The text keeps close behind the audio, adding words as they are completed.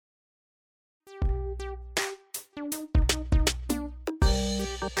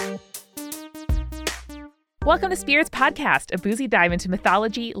Welcome to Spirits Podcast, a boozy dive into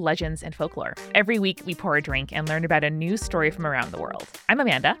mythology, legends, and folklore. Every week, we pour a drink and learn about a new story from around the world. I'm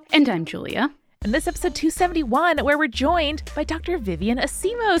Amanda. And I'm Julia. And this episode 271, where we're joined by Dr. Vivian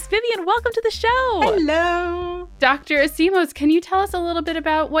Asimos. Vivian, welcome to the show. Hello. Dr. Asimos, can you tell us a little bit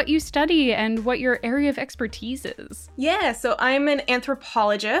about what you study and what your area of expertise is? Yeah, so I'm an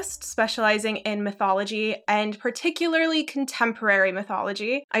anthropologist specializing in mythology and particularly contemporary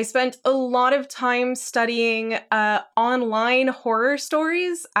mythology. I spent a lot of time studying online horror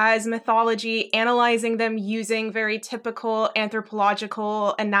stories as mythology, analyzing them using very typical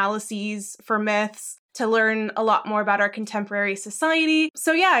anthropological analyses for myths to learn a lot more about our contemporary society.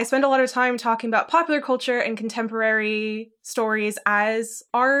 So yeah, I spend a lot of time talking about popular culture and contemporary stories as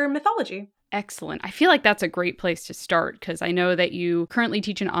our mythology. Excellent. I feel like that's a great place to start because I know that you currently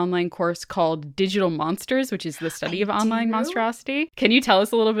teach an online course called Digital Monsters, which is the study of online monstrosity. Can you tell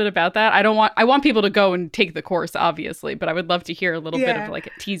us a little bit about that? I want people to go and take the course, obviously, but I would love to hear a little bit of like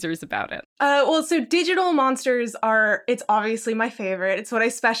teasers about it. So Digital Monsters it's obviously my favorite. It's what I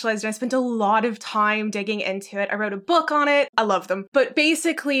specialized in. I spent a lot of time digging into it. I wrote a book on it. I love them. But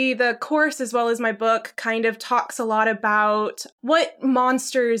basically the course, as well as my book, kind of talks a lot about what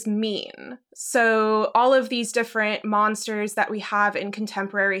monsters mean. So all of these different monsters that we have in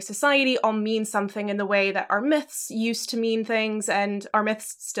contemporary society all mean something in the way that our myths used to mean things, and our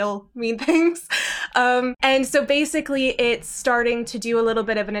myths still mean things. And so basically it's starting to do a little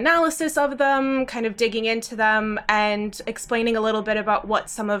bit of an analysis of them, kind of digging into them and explaining a little bit about what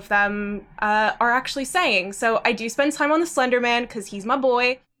some of them are actually saying. So I do spend time on the Slender Man because he's my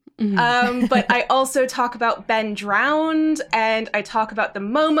boy. But I also talk about Ben Drowned, and I talk about the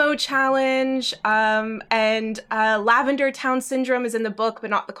Momo Challenge, and Lavender Town Syndrome is in the book,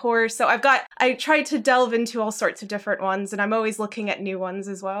 but not the course. So I tried to delve into all sorts of different ones, and I'm always looking at new ones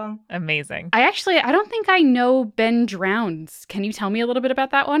as well. Amazing. I don't think I know Ben Drowned. Can you tell me a little bit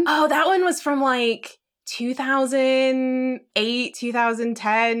about that one? Oh, that one was from like 2008,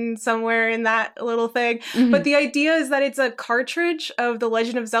 2010, somewhere in that little thing. Mm-hmm. But the idea is that it's a cartridge of The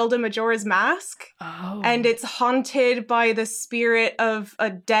Legend of Zelda Majora's Mask. Oh. And it's haunted by the spirit of a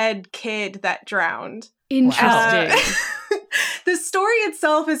dead kid that drowned. Interesting. The story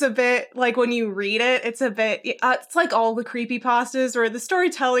itself is a bit, like when you read it, it's a bit, it's like all the creepypastas where the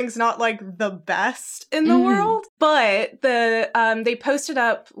storytelling's not like the best in the world. But they posted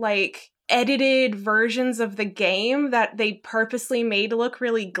up like edited versions of the game that they purposely made look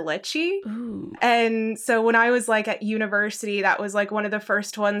really glitchy. Ooh. And so when I was like at university, that was like one of the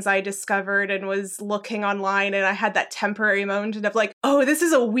first ones I discovered and was looking online, and I had that temporary moment of like, oh, this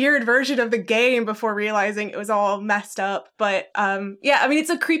is a weird version of the game, before realizing it was all messed up. But yeah, I mean, it's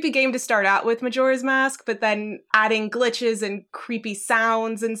a creepy game to start out with, Majora's Mask, but then adding glitches and creepy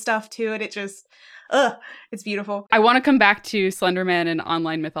sounds and stuff to it, it's beautiful. I want to come back to Slenderman and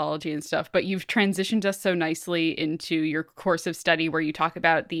online mythology and stuff, but you've transitioned us so nicely into your course of study where you talk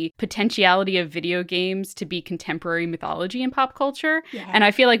about the potentiality of video games to be contemporary mythology and pop culture. Yeah. And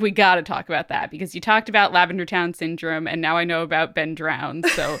I feel like we got to talk about that because you talked about Lavender Town Syndrome, and now I know about Ben Drowned.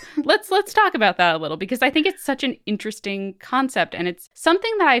 So let's talk about that a little, because I think it's such an interesting concept, and it's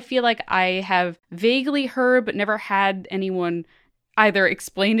something that I feel like I have vaguely heard but never had anyone either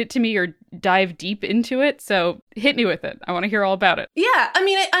explain it to me or dive deep into it. So hit me with it. I want to hear all about it. Yeah, I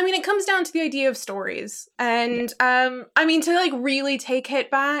mean, it comes down to the idea of stories. And to like really take it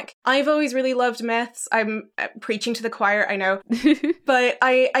back, I've always really loved myths. I'm preaching to the choir, I know. But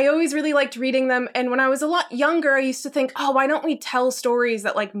I always really liked reading them. And when I was a lot younger, I used to think, oh, why don't we tell stories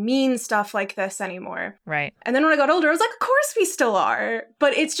that like mean stuff like this anymore? Right. And then when I got older, I was like, of course we still are.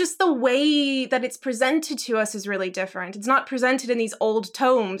 But it's just the way that it's presented to us is really different. It's not presented in these old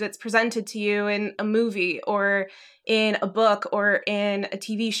tomes. It's presented to you in a movie or in a book or in a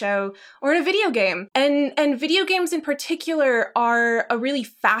TV show or in a video game. And video games in particular are a really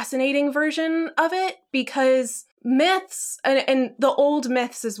fascinating version of it, because myths and the old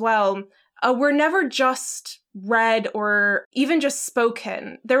myths as well were never just read or even just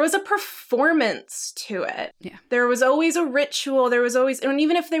spoken. There was a performance to it. Yeah. There was always a ritual. There was always, and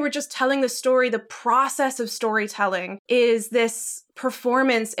even if they were just telling the story, the process of storytelling is this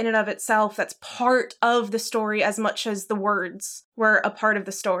performance in and of itself that's part of the story as much as the words were a part of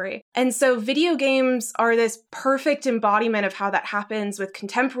the story. And so video games are this perfect embodiment of how that happens with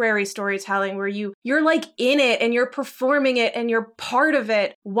contemporary storytelling, where you're like in it and you're performing it and you're part of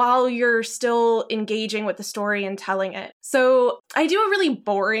it while you're still engaging with the story and telling it. So I do a really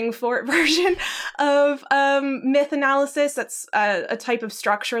boring version of myth analysis. That's a type of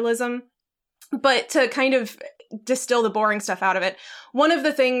structuralism. But to kind of distill the boring stuff out of it, one of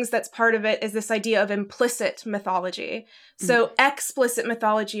the things that's part of it is this idea of implicit mythology. So explicit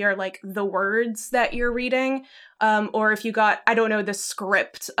mythology are like the words that you're reading. Or if you got, I don't know, the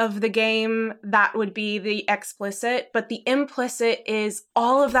script of the game, that would be the explicit. But the implicit is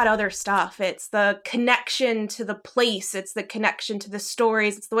all of that other stuff. It's the connection to the place. It's the connection to the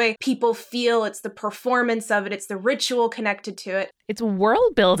stories. It's the way people feel. It's the performance of it. It's the ritual connected to it. It's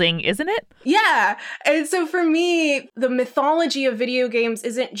world building, isn't it? Yeah. And so for me, the mythology of video games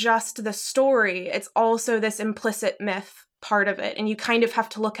isn't just the story. It's also this implicit myth part of it. And you kind of have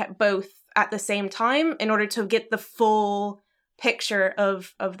to look at both at the same time in order to get the full picture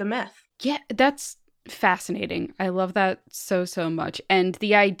of the myth. Yeah, that's fascinating. I love that so much. And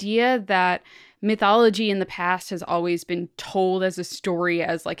the idea that mythology in the past has always been told as a story,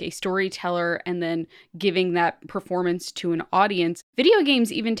 as like a storyteller, and then giving that performance to an audience. Video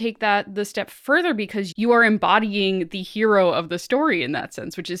games even take that the step further because you are embodying the hero of the story in that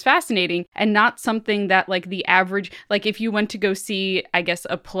sense, which is fascinating, and not something that like the average, like if you went to go see, I guess,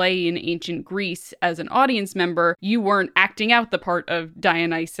 a play in ancient Greece as an audience member, you weren't acting out the part of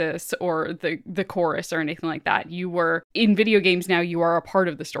Dionysus or the chorus or anything like that. You were in video games now, you are a part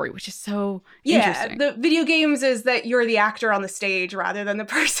of the story, which is so yeah, the video games is that you're the actor on the stage rather than the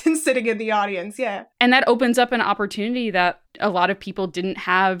person sitting in the audience. Yeah. And that opens up an opportunity that a lot of people didn't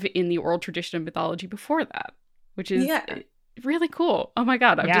have in the oral tradition of mythology before that, which is really cool. Oh my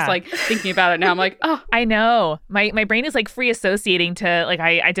God. I'm just like thinking about it now. I'm like, oh, I know. My brain is like free associating to like,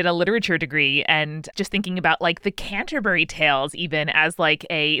 I did a literature degree and just thinking about like the Canterbury Tales even as like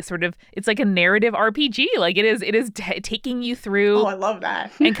a sort of, it's like a narrative RPG. Like it is taking you through. Oh, I love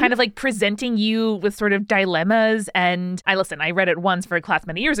that. And kind of like presenting you with sort of dilemmas. And I read it once for a class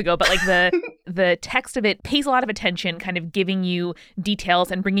many years ago, but like the text of it pays a lot of attention, kind of giving you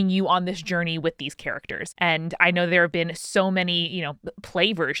details and bringing you on this journey with these characters. And I know there have been so many,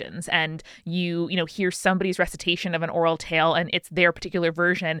 play versions, and you hear somebody's recitation of an oral tale and it's their particular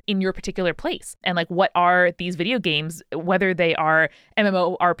version in your particular place. And like, what are these video games, whether they are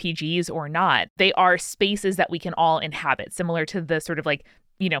MMORPGs or not, they are spaces that we can all inhabit, similar to the sort of like,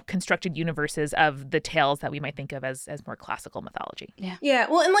 constructed universes of the tales that we might think of as more classical mythology. Yeah.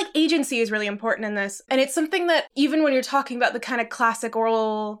 Well, and like agency is really important in this. And it's something that even when you're talking about the kind of classic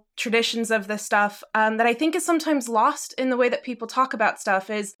oral traditions of this stuff, that I think is sometimes lost in the way that people talk about stuff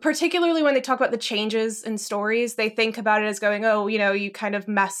is particularly when they talk about the changes in stories, they think about it as going, oh, you kind of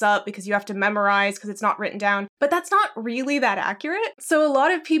mess up because you have to memorize because it's not written down. But that's not really that accurate. So a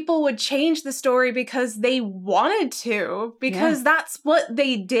lot of people would change the story because they wanted to, because that's what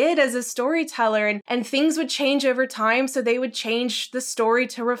they did as a storyteller, and things would change over time. So they would change the story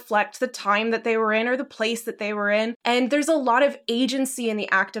to reflect the time that they were in or the place that they were in. And there's a lot of agency in the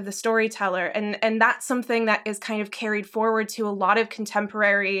act of the storyteller. And that's something that is kind of carried forward to a lot of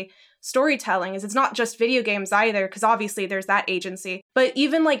contemporary storytelling. Is it's not just video games either, because obviously there's that agency, but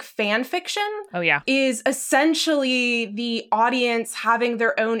even like fan fiction is essentially the audience having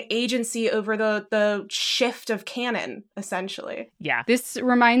their own agency over the shift of canon, essentially. Yeah. This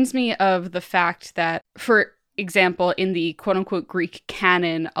reminds me of the fact that, for example, in the quote-unquote Greek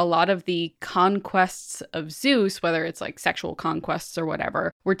canon, a lot of the conquests of Zeus, whether it's like sexual conquests or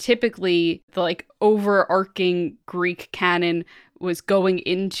whatever, were typically the like overarching Greek canon was going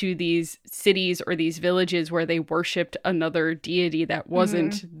into these cities or these villages where they worshipped another deity that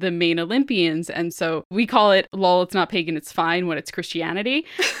wasn't the main Olympians. And so we call it, lol, it's not pagan, it's fine when it's Christianity.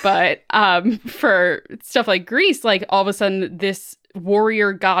 But for stuff like Greece, like all of a sudden this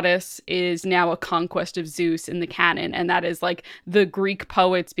warrior goddess is now a conquest of Zeus in the canon. And that is like the Greek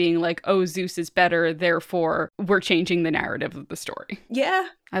poets being like, oh, Zeus is better, therefore we're changing the narrative of the story. Yeah.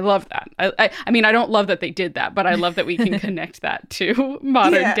 I love that. I mean, I don't love that they did that, but I love that we can connect that to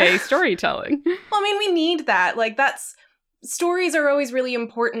modern day storytelling. Well, I mean, we need that. Like, stories are always really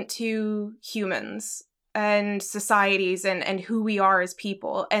important to humans and societies and who we are as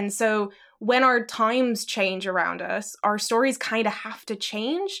people. And so when our times change around us, our stories kind of have to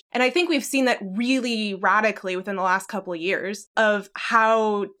change. And I think we've seen that really radically within the last couple of years of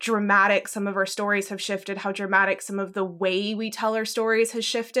how dramatic some of our stories have shifted, how dramatic some of the way we tell our stories has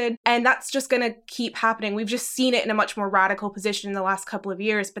shifted. And that's just going to keep happening. We've just seen it in a much more radical position in the last couple of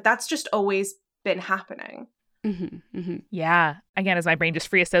years, but that's just always been happening. Yeah. Again, as my brain just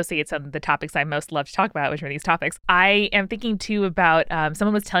free associates on the topics I most love to talk about, which are these topics, I am thinking too about,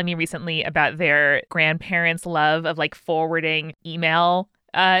 someone was telling me recently about their grandparents' love of like forwarding email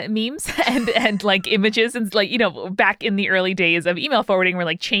memes and like images, and like, back in the early days of email forwarding were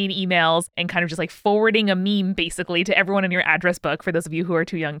like chain emails and kind of just like forwarding a meme basically to everyone in your address book, for those of you who are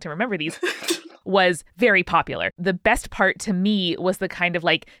too young to remember these. was very popular. The best part to me was the kind of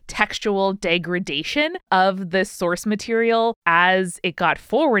like textual degradation of the source material as it got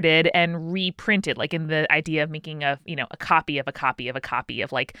forwarded and reprinted, like in the idea of making a copy of a copy of a copy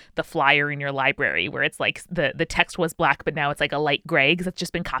of like the flyer in your library, where it's like the text was black, but now it's like a light gray because it's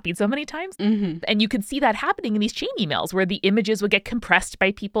just been copied so many times. Mm-hmm. And you could see that happening in these chain emails where the images would get compressed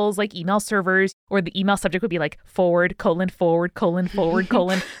by people's like email servers, or the email subject would be like forward, colon,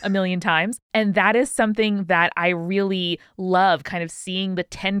 a million times. And that is something that I really love, kind of seeing the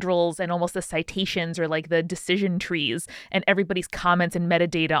tendrils and almost the citations or like the decision trees and everybody's comments and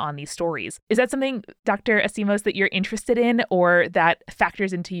metadata on these stories. Is that something, Dr. Asimos, that you're interested in or that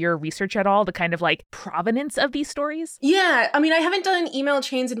factors into your research at all, the kind of like provenance of these stories? Yeah, I mean, I haven't done email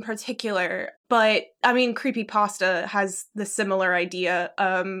chains in particular, but I mean, creepypasta has the similar idea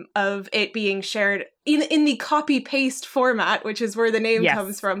of it being shared in the copy-paste format, which is where the name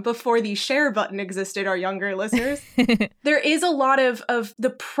comes from. Before the share button existed, our younger listeners. There is a lot of the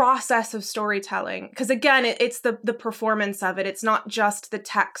process of storytelling, because again, it's the performance of it. It's not just the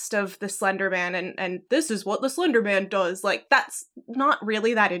text of the Slender Man and this is what the Slender Man does. Like, that's not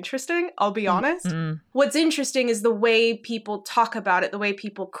really that interesting, I'll be honest. Mm-hmm. What's interesting is the way people talk about it, the way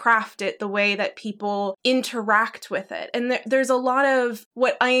people craft it, the way that people interact with it. And there's a lot of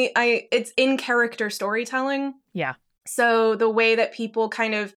what it's in character storytelling. Yeah. So the way that people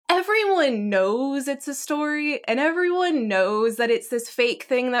everyone knows it's a story and everyone knows that it's this fake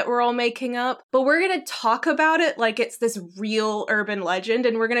thing that we're all making up, but we're going to talk about it like it's this real urban legend,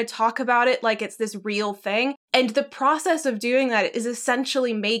 and we're going to talk about it like it's this real thing. And the process of doing that is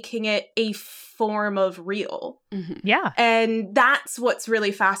essentially making it a form of real. Mm-hmm. Yeah. And that's what's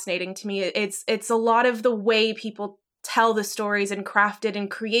really fascinating to me. It's a lot of the way people tell the stories and craft it and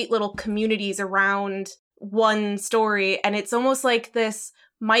create little communities around one story. And it's almost like this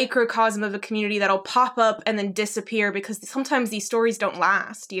microcosm of a community that'll pop up and then disappear, because sometimes these stories don't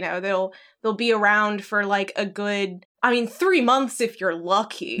last. You know, they'll be around for like a good, 3 months if you're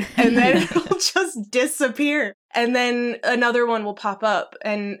lucky, and then it'll just disappear. And then another one will pop up.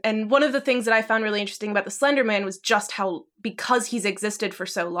 And one of the things that I found really interesting about the Slender Man was just how, because he's existed for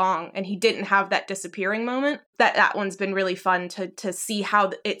so long and he didn't have that disappearing moment, that one's been really fun to see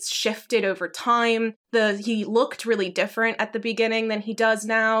how it's shifted over time. He looked really different at the beginning than he does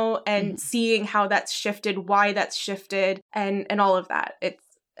now, and seeing how that's shifted, why that's shifted, and all of that.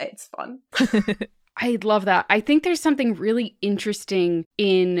 It's fun. I love that. I think there's something really interesting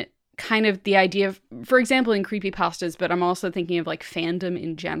in kind of the idea of, for example, in creepypastas, but I'm also thinking of like fandom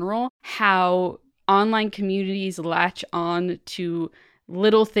in general, how online communities latch on to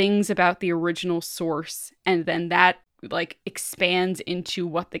little things about the original source, and then that like expands into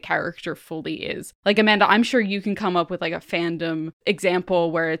what the character fully is. Like, Amanda, I'm sure you can come up with like a fandom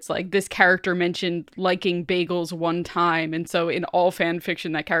example where it's like this character mentioned liking bagels one time, and so in all fan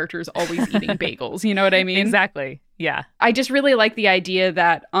fiction that character is always eating bagels. You know what I mean? Exactly. Yeah. I just really like the idea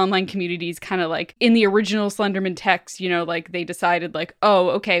that online communities kind of like in the original Slenderman text, you know, like they decided like, oh,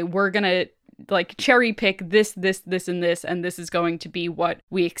 okay, we're gonna like cherry pick this, and this is going to be what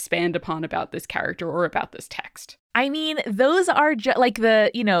we expand upon about this character or about this text. I mean, those are like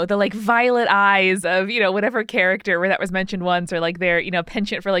the like violet eyes of, whatever character where that was mentioned once, or like their,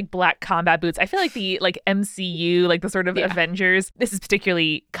 penchant for like black combat boots. I feel like the like MCU, like the sort of Avengers, this is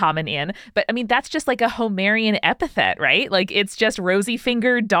particularly common in, but I mean, that's just like a Homerian epithet, right? Like it's just rosy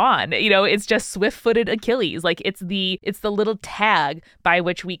fingered Dawn, it's just swift footed Achilles. Like it's the little tag by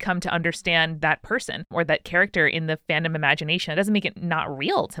which we come to understand that person or that character in the fandom imagination. It doesn't make it not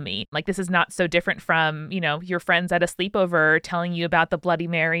real to me. Like this is not so different from, your friends at a sleepover telling you about the Bloody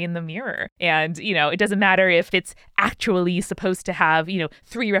Mary in the mirror. And, it doesn't matter if it's actually supposed to have,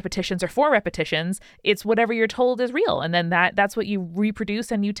 3 repetitions or 4 repetitions. It's whatever you're told is real. And then that's what you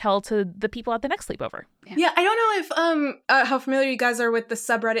reproduce and you tell to the people at the next sleepover. Yeah, I don't know if how familiar you guys are with the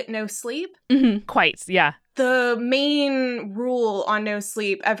subreddit No Sleep. Mm-hmm. Quite, yeah. The main rule on No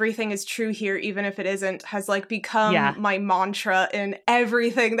Sleep, everything is true here, even if it isn't, has like become my mantra in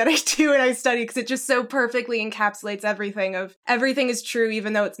everything that I do and I study, because it just so perfectly encapsulates everything of everything is true,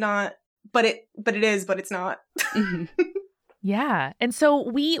 even though it's not, but it is, but it's not. Mm-hmm. Yeah. And so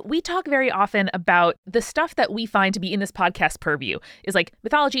we talk very often about the stuff that we find to be in this podcast purview is like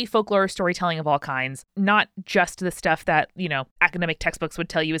mythology, folklore, storytelling of all kinds, not just the stuff that, academic textbooks would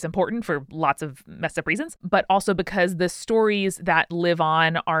tell you is important for lots of messed up reasons, but also because the stories that live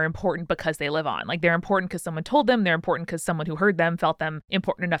on are important because they live on. Like they're important because someone told them, they're important because someone who heard them felt them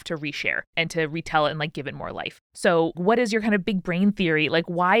important enough to reshare and to retell it and like give it more life. So what is your kind of big brain theory? Like,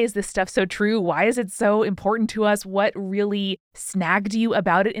 why is this stuff so true? Why is it so important to us? What really really snagged you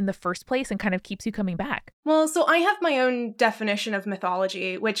about it in the first place and kind of keeps you coming back? Well, so I have my own definition of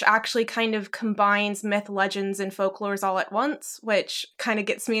mythology, which actually kind of combines myth, legends, and folklores all at once, which kind of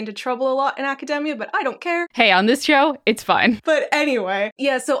gets me into trouble a lot in academia, but I don't care. Hey, on this show, it's fine. But anyway,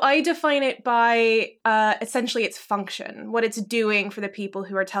 yeah, so I define it by essentially its function, what it's doing for the people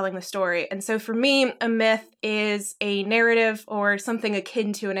who are telling the story. And so for me, a myth is a narrative or something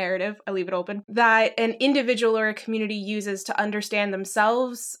akin to a narrative, I leave it open, that an individual or a community uses to understand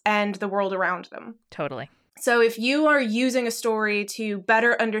themselves and the world around them. Totally. So if you are using a story to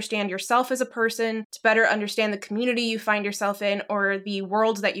better understand yourself as a person, to better understand the community you find yourself in, or the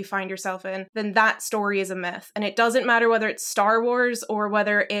world that you find yourself in, then that story is a myth. And it doesn't matter whether it's Star Wars or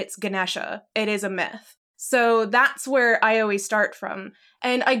whether it's Ganesha, it is a myth. So that's where I always start from.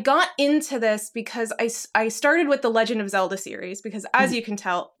 And I got into this because I started with the Legend of Zelda series, because as you can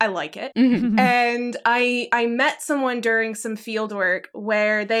tell, I like it. And I met someone during some field work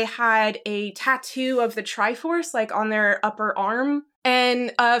where they had a tattoo of the Triforce, like on their upper arm.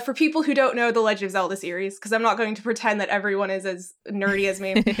 And for people who don't know the Legend of Zelda series, because I'm not going to pretend that everyone is as nerdy as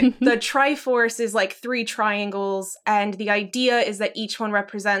me, the Triforce is like 3 triangles, and the idea is that each one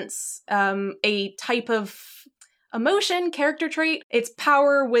represents a type of emotion, character trait. It's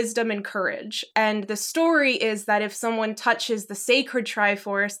power, wisdom, and courage. And the story is that if someone touches the sacred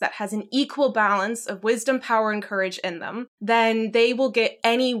Triforce that has an equal balance of wisdom, power, and courage in them, then they will get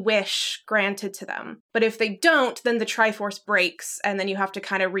any wish granted to them. But if they don't, then the Triforce breaks, and then you have to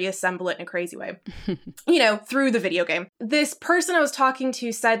kind of reassemble it in a crazy way, through the video game. This person I was talking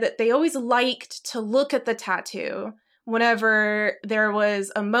to said that they always liked to look at the tattoo whenever there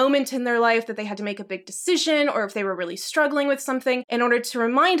was a moment in their life that they had to make a big decision, or if they were really struggling with something, in order to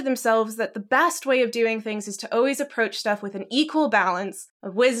remind themselves that the best way of doing things is to always approach stuff with an equal balance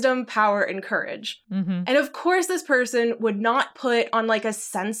of wisdom, power, and courage. And of course, this person would not put on like a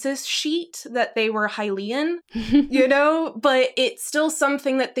census sheet that they were Hylian, but it's still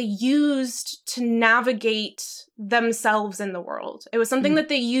something that they used to navigate themselves in the world. It was something that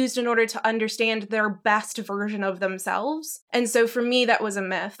they used in order to understand their best version of themselves. And so for me, that was a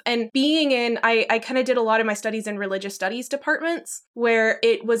myth. And being in, I kind of did a lot of my studies in religious studies departments, where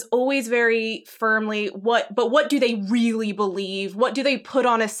it was always very firmly, what do they really believe? What do they put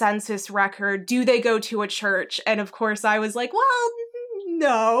on a census record? Do they go to a church? And of course I was like, well,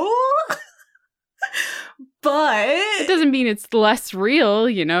 no. But it doesn't mean it's less real,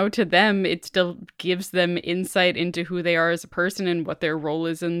 to them. It still gives them insight into who they are as a person and what their role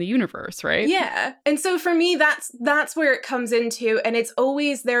is in the universe, right? Yeah. And so for me, that's where it comes into, and it's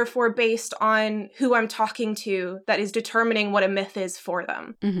always therefore based on who I'm talking to that is determining what a myth is for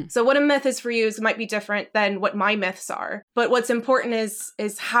them. So what a myth is for you might be different than what my myths are. But what's important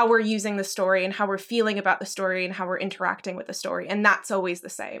is how we're using the story and how we're feeling about the story and how we're interacting with the story. And that's always the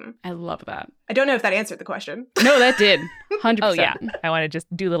same. I love that. I don't know if that answered the question. No, that did. 100%. Oh, yeah. I want to just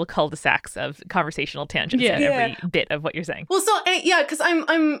do little cul-de-sacs of conversational tangents in every bit of what you're saying. Well, so, because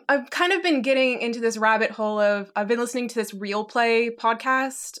I've kind of been getting into this rabbit hole of, I've been listening to this Real Play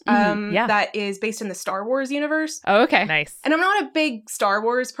podcast that is based in the Star Wars universe. Oh, okay. Nice. And I'm not a big Star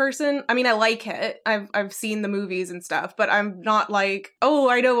Wars person. I mean, I like it. I've seen the movies and stuff, but I'm not like, oh,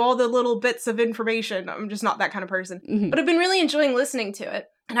 I know all the little bits of information. I'm just not that kind of person. But I've been really enjoying listening to it.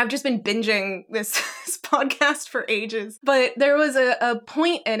 And I've just been binging this podcast for ages. But there was a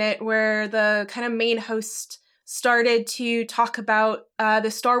point in it where the kind of main host started to talk about the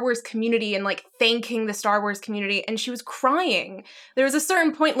Star Wars community and like thanking the Star Wars community. And she was crying. There was a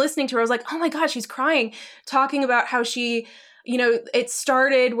certain point listening to her, I was like, oh my God, she's crying. Talking about how she, it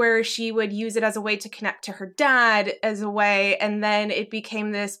started where she would use it as a way to connect to her dad as a way. And then it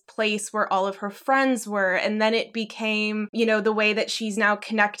became this place where all of her friends were. And then it became, the way that she's now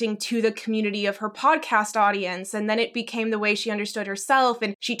connecting to the community of her podcast audience. And then it became the way she understood herself.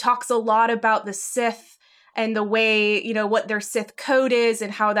 And she talks a lot about the Sith and the way, what their Sith code is and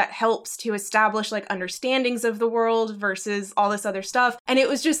how that helps to establish like understandings of the world versus all this other stuff. And it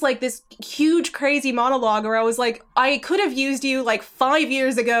was just like this huge, crazy monologue where I was like, I could have used you like 5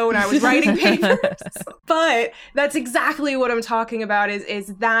 years ago when I was writing papers. But that's exactly what I'm talking about is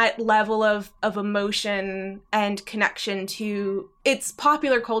that level of emotion and connection to it's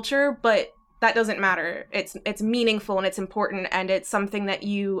popular culture, but that doesn't matter. It's meaningful and it's important and it's something that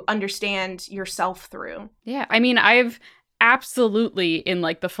you understand yourself through. Yeah, I mean, I've absolutely in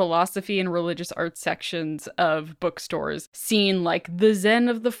like the philosophy and religious arts sections of bookstores seen like the Zen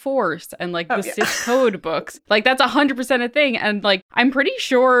of the Force and like the Sith Code books. Like that's 100% a thing. And like I'm pretty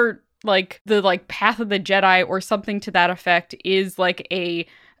sure like the like Path of the Jedi or something to that effect is like a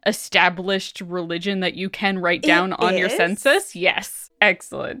established religion that you can write down on your census? Yes.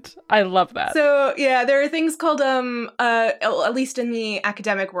 Excellent. I love that. So yeah, there are things called at least in the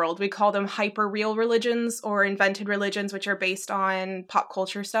academic world, we call them hyper-real religions or invented religions, which are based on pop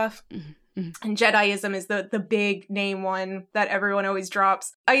culture stuff. And Jediism is the big name one that everyone always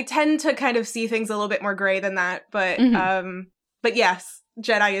drops. I tend to kind of see things a little bit more gray than that, but yes,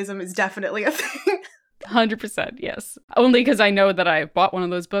 Jediism is definitely a thing. 100%, yes. Only because I know that I bought one of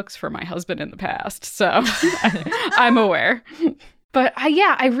those books for my husband in the past, so I'm aware. But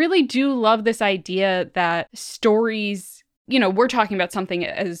I really do love this idea that stories, we're talking about something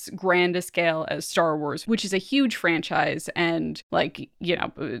as grand a scale as Star Wars, which is a huge franchise and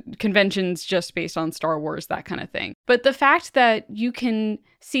conventions just based on Star Wars, that kind of thing. But the fact that you can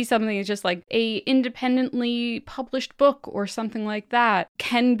see something that's just like a independently published book or something like that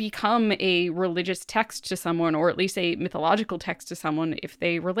can become a religious text to someone, or at least a mythological text to someone if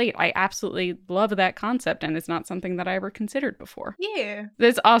they relate. I absolutely love that concept, and it's not something that I ever considered before. Yeah.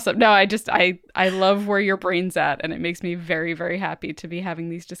 That's awesome. No, I love where your brain's at, and it makes me very, very happy to be having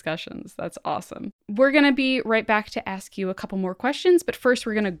these discussions. That's awesome. We're going to be right back to ask you a couple more questions, but first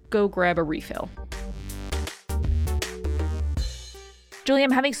we're going to go grab a refill. Julie,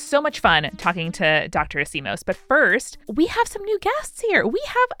 I'm having so much fun talking to Dr. Asimos, but first, we have some new guests here. We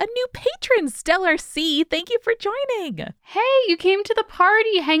have a new patron, Stellar C. Thank you for joining. Hey, you came to the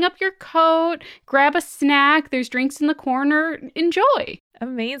party. Hang up your coat, grab a snack. There's drinks in the corner. Enjoy.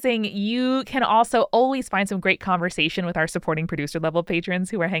 Amazing. You can also always find some great conversation with our supporting producer level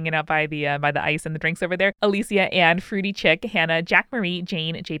patrons who are hanging out by the ice and the drinks over there. Alicia, Ann, Fruity Chick, Hannah, Jack Marie,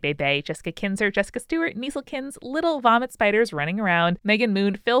 Jane, J. Bebe, Jessica Kinzer, Jessica Stewart, Nieselkins, Little Vomit Spiders running around, Megan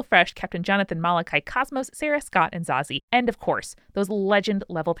Moon, Phil Fresh, Captain Jonathan, Malachi, Cosmos, Sarah Scott, and Zazie. And of course, those legend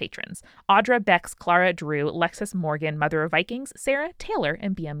level patrons. Audra, Bex, Clara, Drew, Lexus, Morgan, Mother of Vikings, Sarah, Taylor,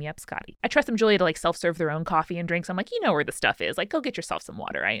 and BM Yep Scotty. I trust them, Julia, to self-serve their own coffee and drinks. I'm like, you know where the stuff is. Go get yourself some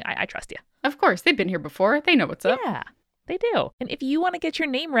water. I trust you. Of course. They've been here before. They know what's up. Yeah, they do. And if you want to get your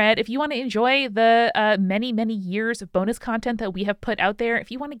name read, if you want to enjoy the many, many years of bonus content that we have put out there, if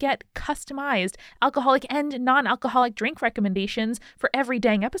you want to get customized alcoholic and non-alcoholic drink recommendations for every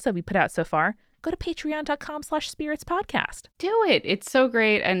dang episode we put out so far, go to patreon.com/spiritspodcast. Do it. It's so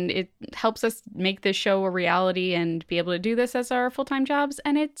great. And it helps us make this show a reality and be able to do this as our full-time jobs.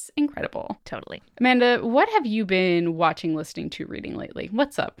 And it's incredible. Totally. Amanda, what have you been watching, listening to, reading lately?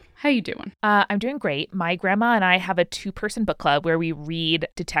 What's up? How you doing? I'm doing great. My grandma and I have a 2-person book club where we read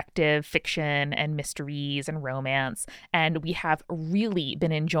detective fiction and mysteries and romance. And we have really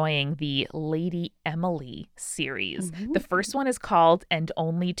been enjoying the Lady Emily series. Ooh. The first one is called And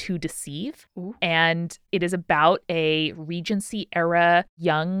Only to Deceive. Ooh. And it is about a Regency era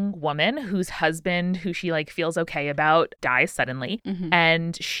young woman whose husband, who she feels okay about, dies suddenly. Mm-hmm.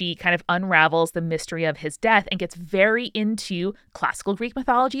 And she kind of unravels the mystery of his death and gets very into classical Greek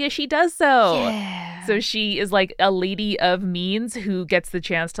mythology as she does so. Yeah. So she is a lady of means who gets the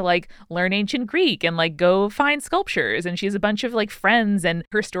chance to learn ancient Greek and go find sculptures. And she has a bunch of friends, and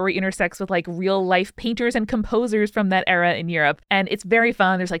her story intersects with real life painters and composers from that era in Europe. And it's very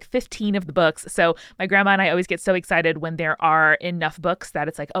fun. There's 15 of the books. So my grandma and I always get so excited when there are enough books that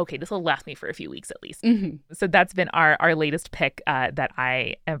it's okay, this will last me for a few weeks at least. Mm-hmm. So that's been our latest pick that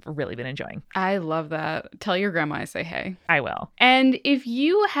I have really been enjoying. I love that. Tell your grandma I say hey. I will. And if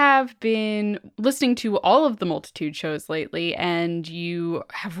you have been listening to all of the Multitude shows lately and you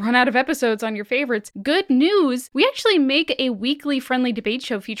have run out of episodes on your favorites, good news. We actually make a weekly friendly debate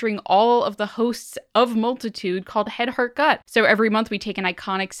show featuring all of the hosts of Multitude called Head, Heart, Gut. So every month we take an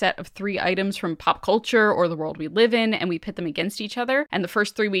iconic set of 3 items from pop culture or the world we live in, and we pit them against each other. And the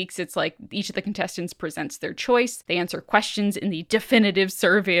first 3 weeks, it's each of the contestants presents their choice. They answer questions in the definitive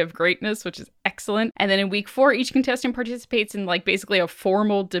survey of greatness, which is excellent. And then in week 4, each contestant participates in basically a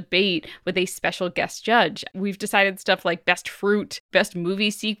formal debate with a special guest judge. We've decided stuff like best fruit, best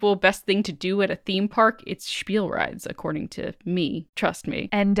movie sequel, best thing to do at a theme park. It's spiel rides, according to me. Trust me.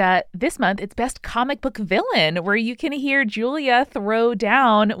 And this month, it's best comic book villain, where you can hear Julia throw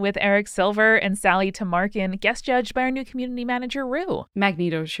down with Eric Silver and Sally Tamarkin, guest judged by our new community manager, Rue.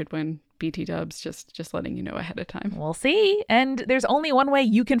 Magneto should win. BT dubs, just letting you know ahead of time. We'll see. And there's only one way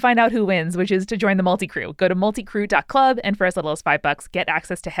you can find out who wins, which is to join the multi-crew. Go to multicrew.club, and for as little as $5, get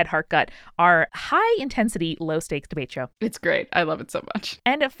access to Head, Heart, Gut, our high-intensity, low-stakes debate show. It's great. I love it so much.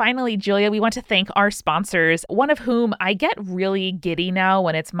 And finally, Julia, we want to thank our sponsors, one of whom I get really giddy now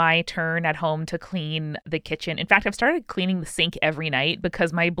when it's my turn at home to clean the kitchen. In fact, I've started cleaning the sink every night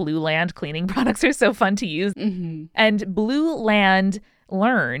because my Blue Land cleaning products are so fun to use. Mm-hmm. And Blue Land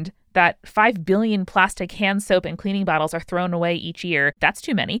learned that 5 billion plastic hand soap and cleaning bottles are thrown away each year. That's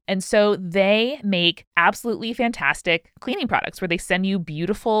too many. And so they make absolutely fantastic cleaning products where they send you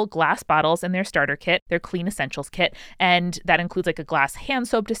beautiful glass bottles in their starter kit, their clean essentials kit. And that includes like a glass hand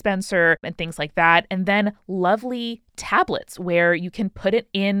soap dispenser and things like that. And then lovely tablets where you can put it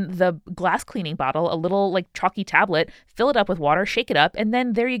in the glass cleaning bottle, a little like chalky tablet, fill it up with water, shake it up, and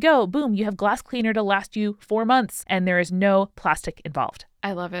then there you go. Boom, you have glass cleaner to last you 4 months, and there is no plastic involved.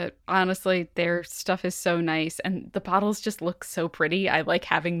 I love it. Honestly, their stuff is so nice and the bottles just look so pretty. I like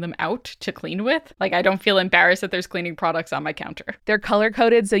having them out to clean with. Like, I don't feel embarrassed that there's cleaning products on my counter. They're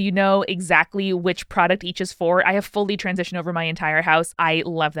color-coded so you know exactly which product each is for. I have fully transitioned over my entire house. I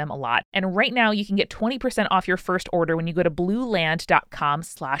love them a lot. And right now you can get 20% off your first order when you go to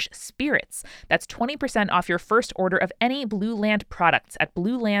blueland.com/spirits. That's 20% off your first order of any Blue Land products at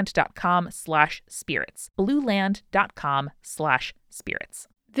blueland.com/spirits. blueland.com/spirits.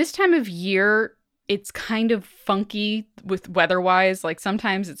 This time of year, it's kind of funky with weather-wise. Like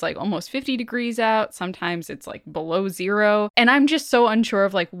sometimes it's like almost 50 degrees out. Sometimes it's like below 0. And I'm just so unsure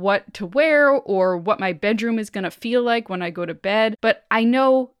of like what to wear or what my bedroom is going to feel like when I go to bed. But I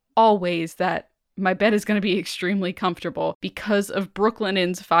know always that my bed is going to be extremely comfortable because of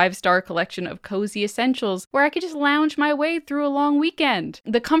Brooklinen's 5-star collection of cozy essentials where I could just lounge my way through a long weekend.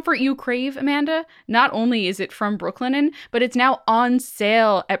 The comfort you crave, Amanda, not only is it from Brooklinen, but it's now on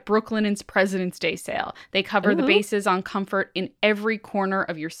sale at Brooklinen's President's Day sale. They cover the bases on comfort in every corner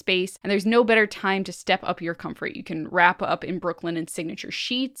of your space, and there's no better time to step up your comfort. You can wrap up in Brooklinen's signature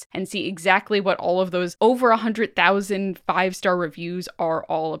sheets and see exactly what all of those over 100,000 5-star reviews are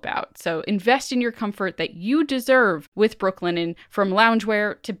all about. So invest in your comfort that you deserve with Brooklinen. From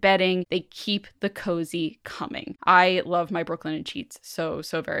loungewear to bedding, they keep the cozy coming. I love my Brooklinen sheets so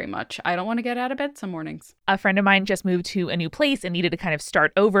very much. I don't want to get out of bed some mornings. A friend of mine just moved to a new place and needed to kind of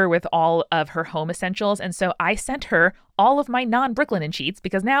start over with all of her home essentials. And so I sent her all of my non-Brooklinen sheets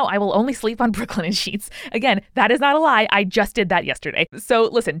because now I will only sleep on Brooklinen sheets. Again, that is not a lie. I just did that yesterday. So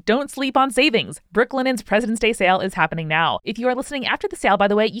listen, don't sleep on savings. Brooklinen's President's Day sale is happening now. If you are listening after the sale, by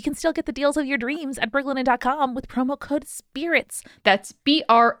the way, you can still get the deals of your dreams at brooklinen.com with promo code SPIRITS. That's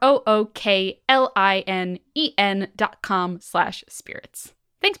BROOKLINEN.com/spirits.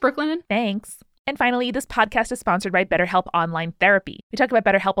 Thanks, Brooklinen. Thanks. And finally, this podcast is sponsored by BetterHelp Online Therapy. We talk about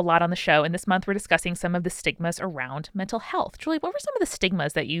BetterHelp a lot on the show, and this month we're discussing some of the stigmas around mental health. Julie, what were some of the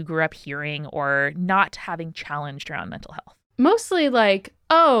stigmas that you grew up hearing or not having challenged around mental health? Mostly like,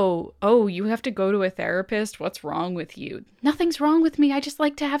 oh, you have to go to a therapist. What's wrong with you? Nothing's wrong with me. I just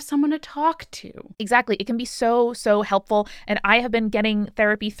like to have someone to talk to. Exactly. It can be so helpful. And I have been getting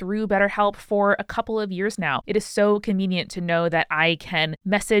therapy through BetterHelp for a couple of years now. It is so convenient to know that I can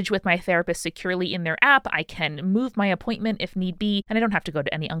message with my therapist securely in their app. I can move my appointment if need be. And I don't have to go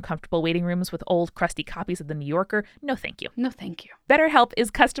to any uncomfortable waiting rooms with old, crusty copies of The New Yorker. No, thank you. No, thank you. BetterHelp is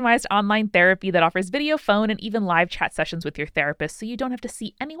customized online therapy that offers video, phone, and even live chat sessions with your therapist, so you don't have to see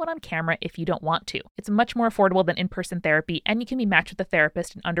anyone on camera if you don't want to. It's much more affordable than in-person therapy, and you can be matched with a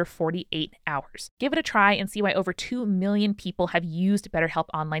therapist in under 48 hours. Give it a try and see why over 2 million people have used BetterHelp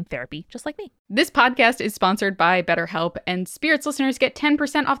online therapy, just like me. This podcast is sponsored by BetterHelp, and Spirits listeners get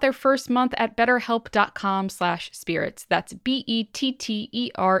 10% off their first month at betterhelp.com/spirits. That's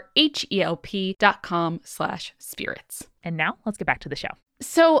BetterHelp.com/spirits. And now let's get back to the show.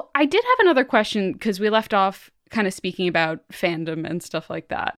 So I did have another question because we left off kind of speaking about fandom and stuff like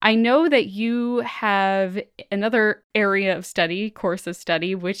that. I know that you have another area of study, course of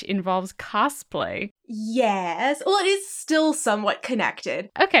study, which involves cosplay. Yes. Well, it is still somewhat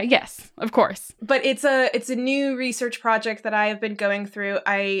connected. Okay, yes, of course. But it's a new research project that I have been going through.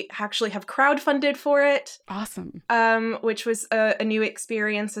 I actually have crowdfunded for it. Awesome. Which was a new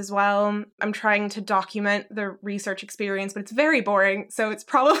experience as well. I'm trying to document the research experience, but it's very boring, so it's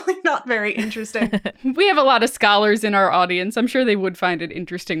probably not very interesting. We have a lot of scholars in our audience. I'm sure they would find it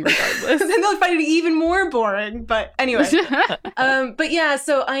interesting regardless. Then they'll find it even more boring. But anyway. But yeah,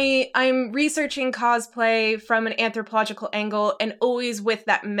 so I'm researching cosplay from an anthropological angle and always with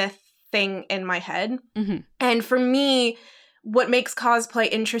that myth thing in my head. Mm-hmm. And for me, what makes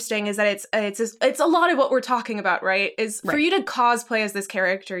cosplay interesting is that it's a lot of what we're talking about, right? Is for you to cosplay as this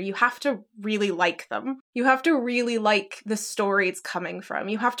character, you have to really like them. You have to really like the story it's coming from.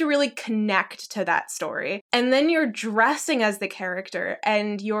 You have to really connect to that story. And then you're dressing as the character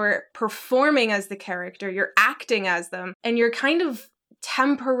and you're performing as the character, you're acting as them, and you're kind of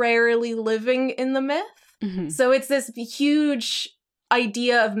temporarily living in the myth. Mm-hmm. So it's this huge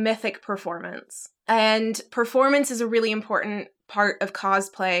idea of mythic performance. And performance is a really important part of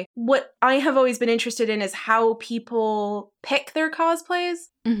cosplay. What I have always been interested in is how people pick their cosplays.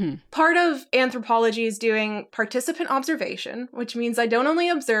 Part of anthropology is doing participant observation, which means I don't only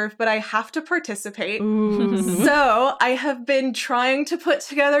observe, but I have to participate. Ooh. So I have been trying to put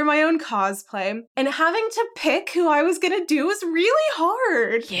together my own cosplay, and having to pick who I was going to do was really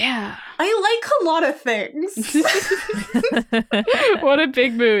hard. Yeah. I like a lot of things. What a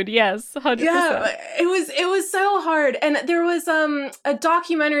big mood. Yes, 100%. Yeah, it was so hard. And there was a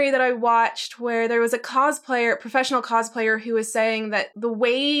documentary that I watched where there was a professional cosplayer who was saying that the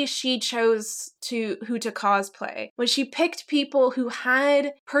way she chose who to cosplay was she picked people who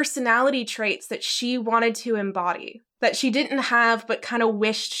had personality traits that she wanted to embody, that she didn't have but kind of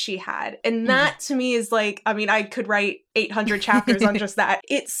wished she had. And that to me is like, I mean, I could write 800 chapters on just that.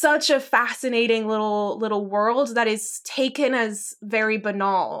 It's such a fascinating little world that is taken as very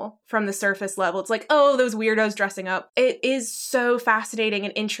banal from the surface level. It's like, oh, those weirdos dressing up. It is so fascinating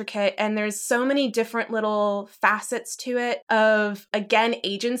and intricate, and there's so many different little facets to it of, again,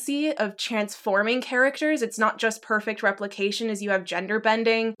 agency, of transforming characters. It's not just perfect replication, as you have gender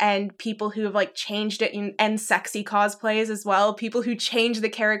bending and people who have like changed it and sexy cosplays as well. People who change the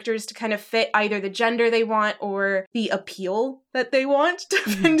characters to kind of fit either the gender they want or the appeal that they want,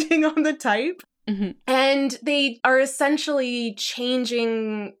 depending on the type. And they are essentially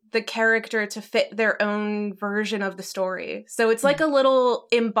changing the character to fit their own version of the story. So it's like a little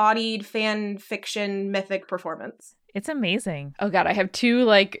embodied fan fiction mythic performance. It's amazing. Oh God, I have two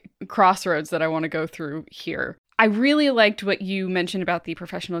like crossroads that I want to go through here. I really liked what you mentioned about the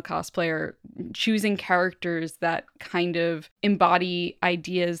professional cosplayer choosing characters that kind of embody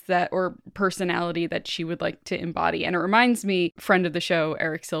ideas or personality that she would like to embody. And it reminds me, friend of the show,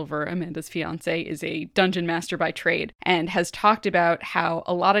 Eric Silver, Amanda's fiance, is a dungeon master by trade and has talked about how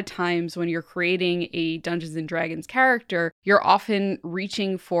a lot of times when you're creating a Dungeons and Dragons character, you're often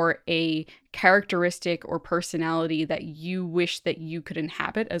reaching for a characteristic or personality that you wish that you could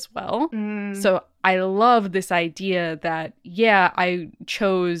inhabit as well. So I love this idea that, yeah, I'm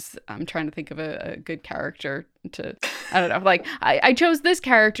trying to think of a good character I don't know, like, I chose this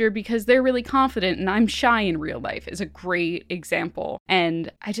character because they're really confident and I'm shy in real life is a great example.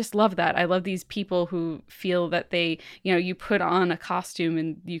 And I just love that. I love these people who feel that they, you put on a costume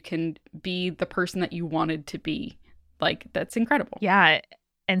and you can be the person that you wanted to be. Like, that's incredible. Yeah.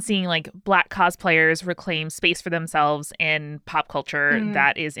 And seeing like Black cosplayers reclaim space for themselves in pop culture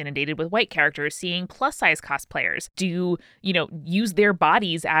that is inundated with white characters, seeing plus size cosplayers do, use their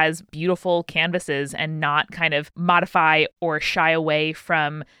bodies as beautiful canvases and not kind of modify or shy away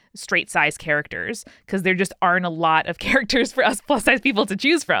from straight size characters, because there just aren't a lot of characters for us plus size people to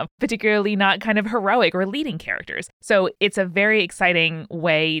choose from, particularly not kind of heroic or leading characters. So it's a very exciting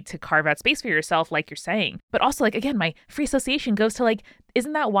way to carve out space for yourself, like you're saying. But also, like, again, my free association goes to like,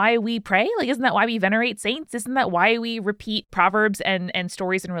 isn't that why we pray? Like, isn't that why we venerate saints? Isn't that why we repeat proverbs and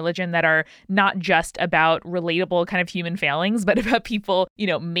stories in religion that are not just about relatable kind of human failings, but about people,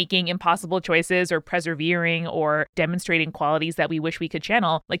 making impossible choices or persevering or demonstrating qualities that we wish we could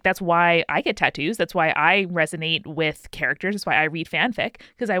channel? Like, that's why I get tattoos. That's why I resonate with characters. That's why I read fanfic,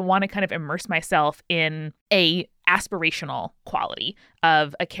 because I want to kind of immerse myself in a aspirational quality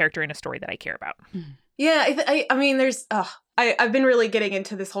of a character in a story that I care about. Yeah, I mean, I've been really getting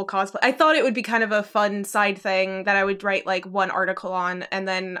into this whole cosplay. I thought it would be kind of a fun side thing that I would write like one article on, and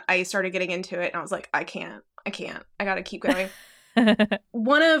then I started getting into it and I was like, I can't. I gotta keep going.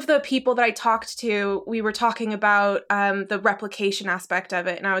 One of the people that I talked to, we were talking about the replication aspect of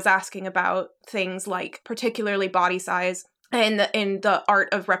it, and I was asking about things like particularly body size and the art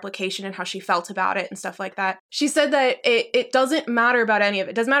of replication and how she felt about it and stuff like that. She said that it doesn't matter about any of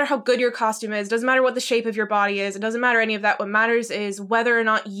it. It doesn't matter how good your costume is. It doesn't matter what the shape of your body is. It doesn't matter any of that. What matters is whether or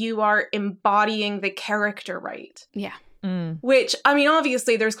not you are embodying the character right. Yeah. Which, I mean,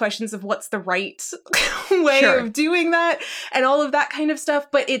 obviously there's questions of what's the right way of doing that and all of that kind of stuff,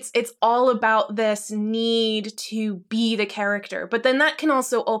 but it's all about this need to be the character. But then that can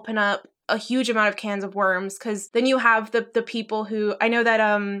also open up a huge amount of cans of worms, because then you have the people who, I know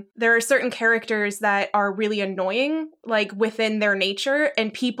that there are certain characters that are really annoying, like within their nature,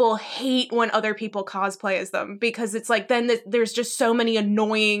 and people hate when other people cosplay as them, because it's like then there's just so many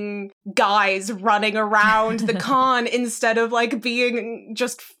annoying guys running around the con instead of like being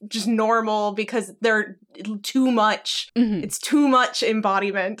just normal, because they're too much. It's too much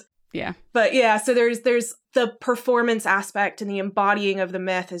embodiment. Yeah. But yeah, so there's the performance aspect and the embodying of the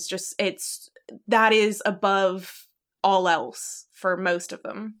myth is just, that is above all else for most of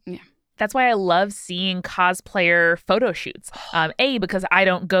them. Yeah. That's why I love seeing cosplayer photo shoots. Because I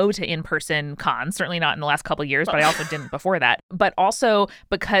don't go to in-person cons, certainly not in the last couple of years, but I also didn't before that. But also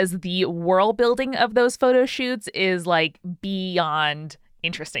because the world building of those photo shoots is like beyond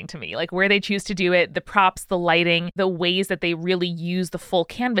interesting to me. Like where they choose to do it, the props, the lighting, the ways that they really use the full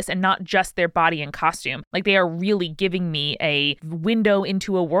canvas and not just their body and costume. Like they are really giving me a window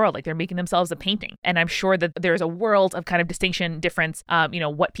into a world. Like they're making themselves a painting. And I'm sure that there's a world of kind of distinction, difference,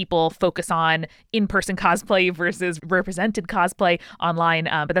 what people focus on in-person cosplay versus represented cosplay online.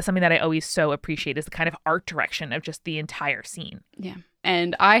 But that's something that I always so appreciate is the kind of art direction of just the entire scene. Yeah.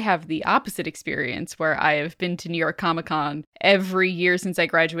 And I have the opposite experience where I have been to New York Comic Con every year since I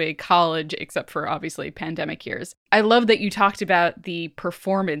graduated college, except for obviously pandemic years. I love that you talked about the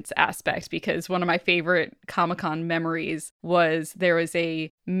performance aspect because one of my favorite Comic Con memories was there was a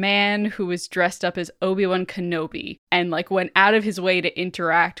man who was dressed up as Obi-Wan Kenobi and like went out of his way to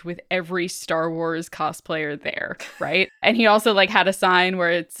interact with every Star Wars cosplayer there, right? And he also like had a sign where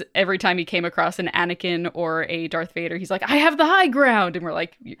it's every time he came across an Anakin or a Darth Vader, he's like, I have the high ground. And we're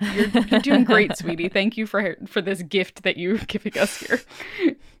like, you're doing great, sweetie. Thank you for this gift that you're giving us here.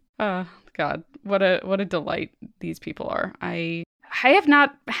 God, what a delight these people are. I have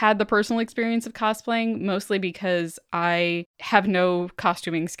not had the personal experience of cosplaying, mostly because I have no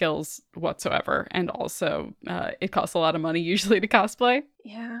costuming skills whatsoever. And also, it costs a lot of money usually to cosplay.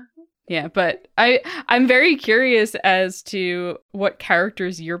 Yeah. Yeah, but I'm very curious as to what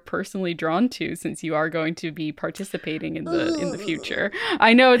characters you're personally drawn to since you are going to be participating in the future.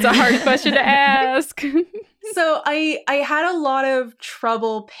 I know it's a hard question to ask. So I had a lot of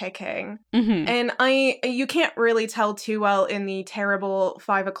trouble picking, and you can't really tell too well in the terrible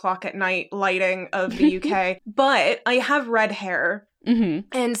 5:00 at night lighting of the UK, but I have red hair.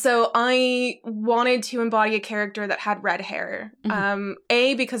 And so I wanted to embody a character that had red hair.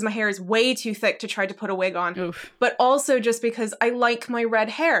 Because my hair is way too thick to try to put a wig on, but also just because I like my red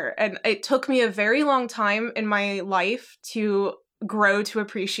hair. And it took me a very long time in my life to grow to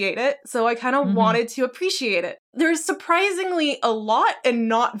appreciate it. So I kind of wanted to appreciate it. There's surprisingly a lot and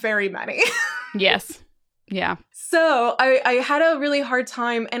not very many. Yes. Yeah. So I had a really hard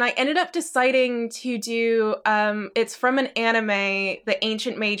time and I ended up deciding to do, it's from an anime, The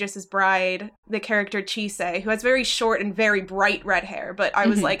Ancient Magus' Bride, the character Chise, who has very short and very bright red hair. But I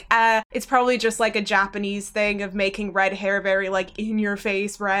was like, it's probably just like a Japanese thing of making red hair very like in your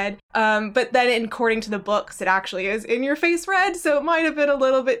face red. But then according to the books, it actually is in your face red. So it might have been a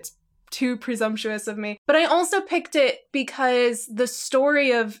little bit too presumptuous of me. But I also picked it because the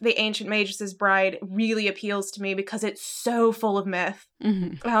story of The Ancient Magus' Bride really appeals to me because it's so full of myth.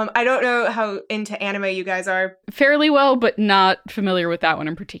 I don't know how into anime you guys are. Fairly well, but not familiar with that one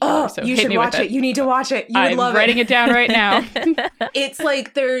in particular. Oh, so you should watch it. You need to watch it. You would love it. I'm writing it down right now. It's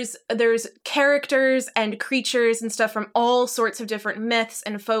like there's characters and creatures and stuff from all sorts of different myths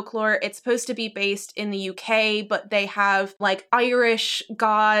and folklore. It's supposed to be based in the UK, but they have like Irish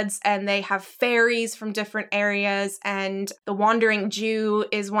gods and they have fairies from different areas. And the Wandering Jew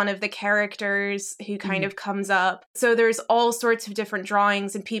is one of the characters who kind of comes up. So there's all sorts of different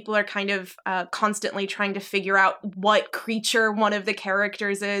drawings and people are kind of constantly trying to figure out what creature one of the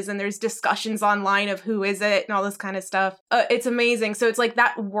characters is, and there's discussions online of who is it and all this kind of stuff. It's amazing. So it's like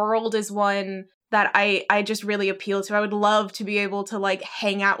that world is one that I just really appeal to. I would love to be able to like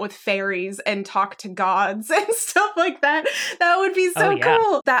hang out with fairies and talk to gods and stuff like that. That would be so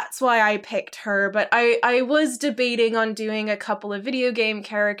cool. That's why I picked her. But I was debating on doing a couple of video game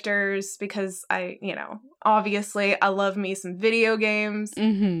characters because obviously I love me some video games.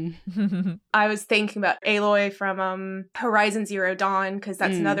 I was thinking about Aloy from Horizon Zero Dawn because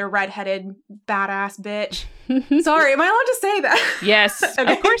that's another redheaded badass bitch. Sorry, am I allowed to say that? Yes,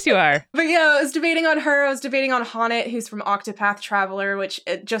 okay. Of course you are. But yeah, I was debating on her. I was debating on Honnet, who's from Octopath Traveler, which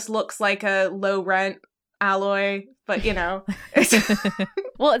it just looks like a low rent Aloy, but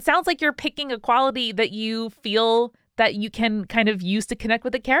Well, it sounds like you're picking a quality that you feel that you can kind of use to connect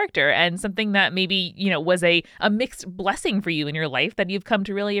with a character and something that maybe, was a mixed blessing for you in your life that you've come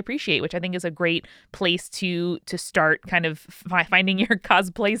to really appreciate, which I think is a great place to start kind of finding your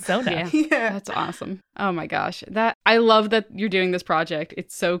cosplay persona. Yeah, that's awesome. Oh my gosh. I love that you're doing this project.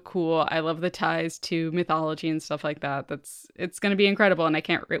 It's so cool. I love the ties to mythology and stuff like that. It's going to be incredible. And I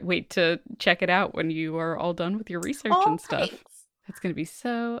can't wait to check it out when you are all done with your research and stuff. Thanks. It's going to be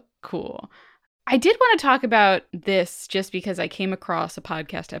so cool. I did want to talk about this just because I came across a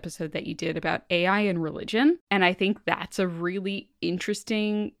podcast episode that you did about AI and religion. And I think that's a really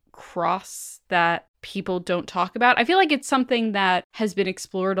interesting cross that people don't talk about. I feel like it's something that has been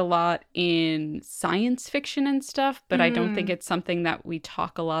explored a lot in science fiction and stuff, but I don't think it's something that we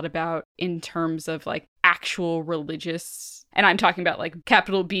talk a lot about in terms of like actual religious And I'm talking about like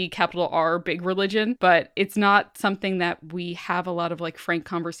capital B, capital R, big religion, but it's not something that we have a lot of like frank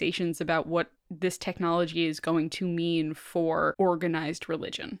conversations about what this technology is going to mean for organized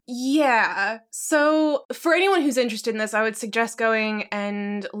religion. Yeah. So for anyone who's interested in this, I would suggest going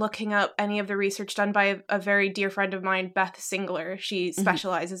and looking up any of the research done by a very dear friend of mine, Beth Singler. She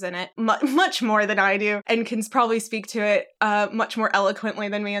specializes in it much more than I do and can probably speak to it much more eloquently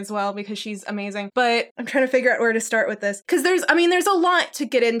than me as well because she's amazing. But I'm trying to figure out where to start with this because there's a lot to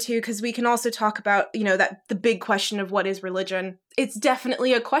get into because we can also talk about, that the big question of what is religion. It's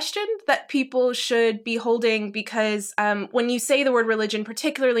definitely a question that people should be holding because when you say the word religion,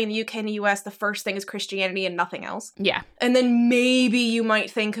 particularly in the UK and the US, the first thing is Christianity and nothing else. Yeah. And then maybe you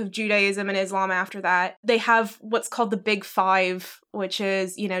might think of Judaism and Islam after that. They have what's called the Big Five, which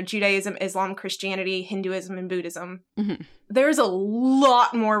is, Judaism, Islam, Christianity, Hinduism, and Buddhism. Mm-hmm. There's a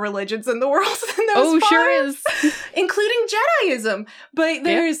lot more religions in the world than those five, sure is. including Judaism. But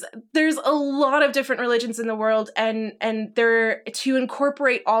there's a lot of different religions in the world, and they're to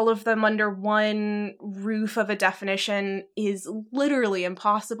incorporate all of them under one roof of a definition is literally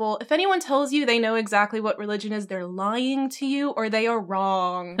impossible. If anyone tells you they know exactly what religion is, they're lying to you or they are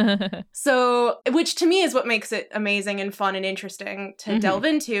wrong. So, which to me is what makes it amazing and fun and interesting to delve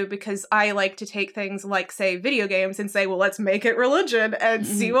into, because I like to take things like, say, video games and say, well, let's make it religion and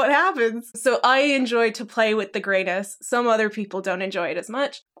see what happens. So I enjoy to play with the grayness. Some other people don't enjoy it as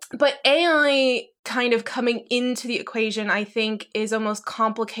much. But AI kind of coming into the equation, I think, is almost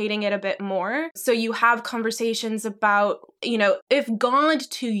complicating it a bit more. So you have conversations about, if God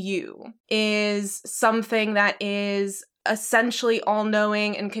to you is something that is essentially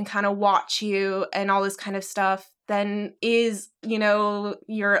all-knowing and can kind of watch you and all this kind of stuff, then is,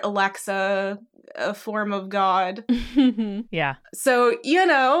 your Alexa a form of God? Yeah. So,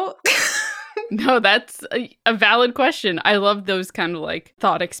 No, that's a valid question. I love those kind of like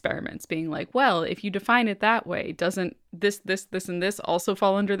thought experiments being like, well, if you define it that way, doesn't this, and this also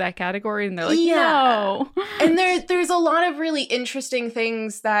fall under that category? And they're like, no. And there's a lot of really interesting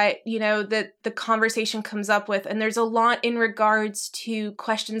things that, that the conversation comes up with. And there's a lot in regards to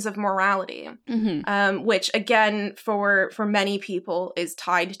questions of morality, which, again, for many people is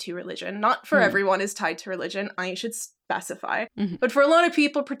tied to religion. Not for everyone is tied to religion. I should specify. But for a lot of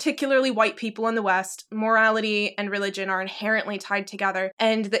people, particularly white people in the West, morality and religion are inherently tied together.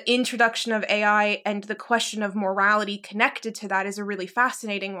 And the introduction of AI and the question of morality connected to that is a really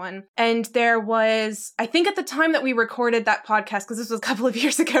fascinating one. And there was, I think at the time that we recorded that podcast, because this was a couple of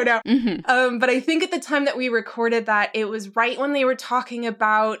years ago now, but I think at the time that we recorded that, it was right when they were talking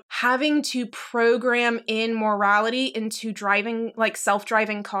about having to program in morality into driving, like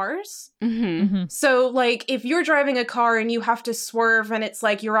self-driving cars. So like if you're driving a car and you have to swerve and it's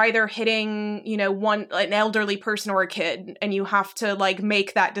like you're either hitting, an elderly person or a kid and you have to like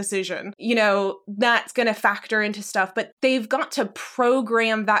make that decision, that's going to factor into stuff. But they've got to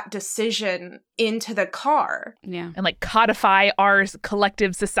program that decision into the car. Yeah. And like codify our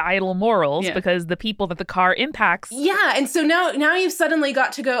collective societal morals because the people that the car impacts. Yeah. And so now you've suddenly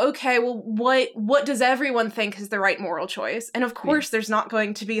got to go, okay, well, what does everyone think is the right moral choice? And of course, there's not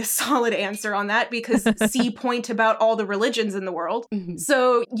going to be a solid answer on that because see point about all the religions in the world.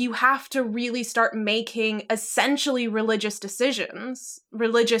 So you have to really start making essentially religious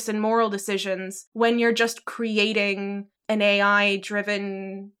and moral decisions when you're just creating an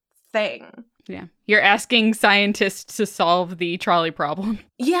AI-driven thing. Yeah. You're asking scientists to solve the trolley problem.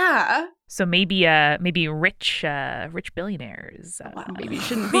 Yeah. So maybe rich billionaires maybe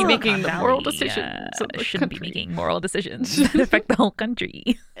shouldn't be making the moral decisions. Shouldn't be making moral decisions that affect the whole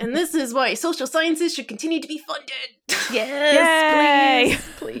country. And this is why social sciences should continue to be funded. Yes,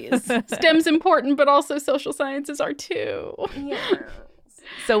 please. STEM's important, but also social sciences are too. Yeah.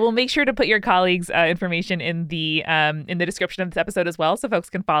 So we'll make sure to put your colleagues' information in the description of this episode as well, so folks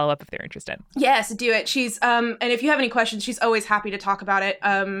can follow up if they're interested. Yes, do it. She's and if you have any questions, she's always happy to talk about it.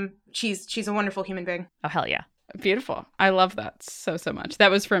 She's a wonderful human being. Oh, hell yeah. Beautiful. I love that so much.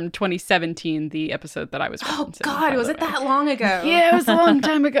 That was from 2017, the episode that I was referencing. Oh, God, was it that long ago? Yeah, it was a long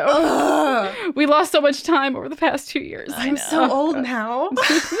time ago. We lost so much time over the past 2 years. I'm so old now.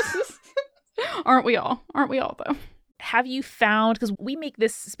 Aren't we all? Aren't we all, though? Have you found, because we make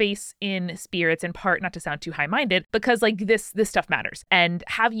this space in spirits in part, not to sound too high-minded, because like this stuff matters. And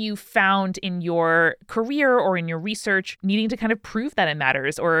have you found in your career or in your research needing to kind of prove that it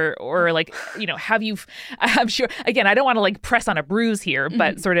matters, or like, have you, I'm sure, again, I don't want to like press on a bruise here,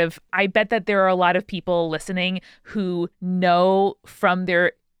 but sort of, I bet that there are a lot of people listening who know from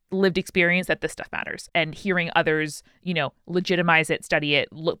their lived experience that this stuff matters. And hearing others, legitimize it, study it,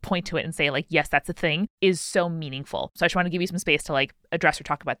 point to it and say like, yes, that's a thing is so meaningful. So I just want to give you some space to like address or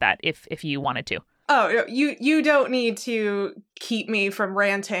talk about that if you wanted to. Oh, you don't need to keep me from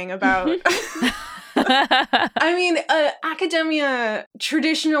ranting about... I mean, academia,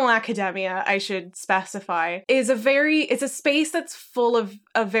 traditional academia, I should specify, is it's a space that's full of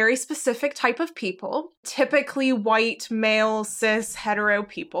a very specific type of people, typically white, male, cis, hetero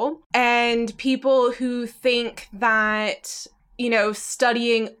people, and people who think that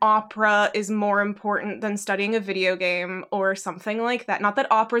studying opera is more important than studying a video game or something like that. Not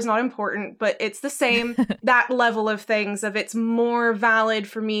that opera is not important, but it's the same, that level of things of it's more valid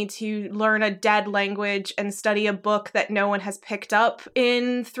for me to learn a dead language and study a book that no one has picked up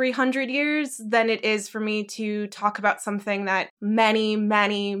in 300 years than it is for me to talk about something that many,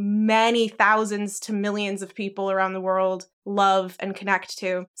 many, many thousands to millions of people around the world love and connect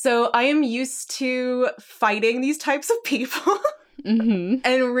to. So I am used to fighting these types of people and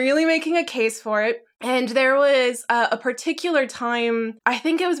really making a case for it. And there was a particular time, I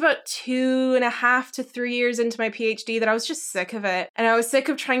think it was about 2.5 to 3 years into my PhD, that I was just sick of it. And I was sick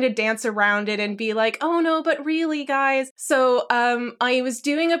of trying to dance around it and be like, oh no, but really, guys. So I was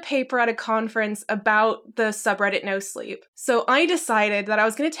doing a paper at a conference about the subreddit No Sleep. So I decided that I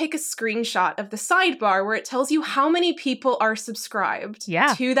was going to take a screenshot of the sidebar where it tells you how many people are subscribed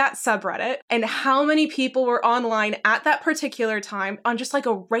to that subreddit and how many people were online at that particular time on just like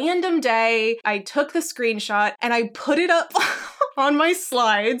a random day. I took the screenshot and I put it up on my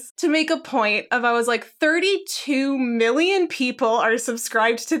slides to make a point of, I was like, 32 million people are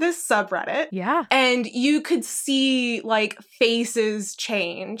subscribed to this subreddit. Yeah. And you could see like faces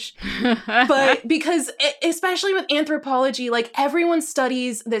change. But because especially with anthropology, like everyone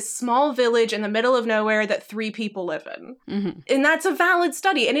studies this small village in the middle of nowhere that 3 people live in. And that's a valid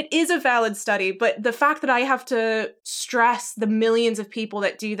study, and it is a valid study. But the fact that I have to stress the millions of people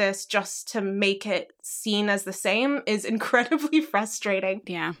that do this just to make it seen as the same is incredibly frustrating.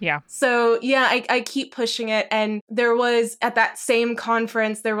 Yeah. So yeah, I keep pushing it. And there was, at that same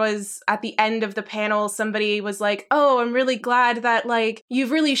conference, there was, at the end of the panel, somebody was like, oh, I'm really glad that like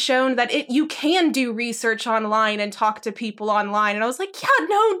you've really shown that you can do research online and talk to people online. And I was like, yeah,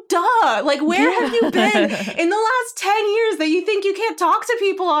 no, duh. Like, where have you been in the last 10 years that you think you can't talk to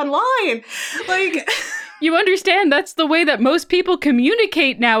people online? Like... You understand that's the way that most people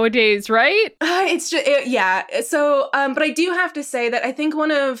communicate nowadays, right? It's just, yeah. So, but I do have to say that I think one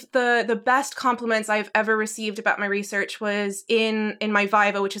of the best compliments I've ever received about my research was in my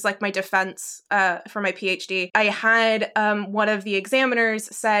Viva, which is like my defense for my PhD. I had one of the examiners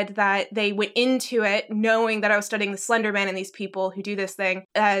said that they went into it knowing that I was studying the Slender Man and these people who do this thing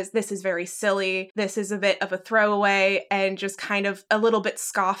as this is very silly. This is a bit of a throwaway and just kind of a little bit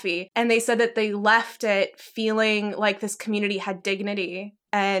scoffy. And they said that they left it feeling like this community had dignity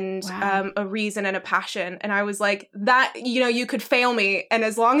and a reason and a passion. And I was like, that, you could fail me. And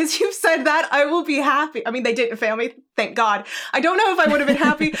as long as you've said that, I will be happy. I mean, they didn't fail me. Thank God. I don't know if I would have been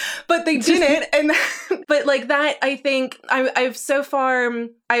happy, but they didn't. And, but like that, I think I've so far,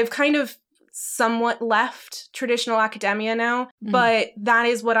 I've kind of somewhat left traditional academia now, but that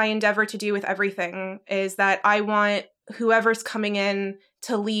is what I endeavor to do with everything, is that I want whoever's coming in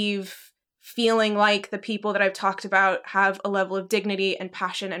to leave feeling like the people that I've talked about have a level of dignity and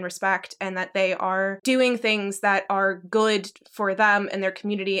passion and respect, and that they are doing things that are good for them and their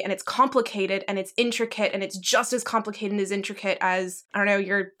community. And it's complicated and it's intricate, and it's just as complicated and as intricate as, I don't know,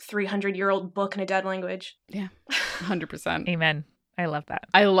 your 300-year-old book in a dead language. Yeah, 100%. Amen. I love that.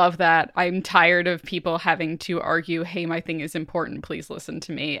 I love that. I'm tired of people having to argue, hey, my thing is important, please listen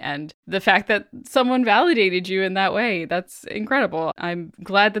to me. And the fact that someone validated you in that way, that's incredible. I'm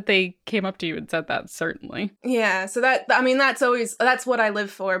glad that they came up to you and said that, certainly. Yeah, so that's what I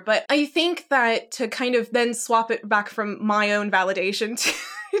live for. But I think that to kind of then swap it back from my own validation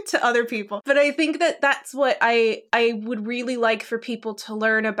to other people. But I think that that's what I would really like for people to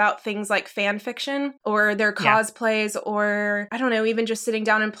learn about things like fan fiction or their cosplays, or I don't know, even just sitting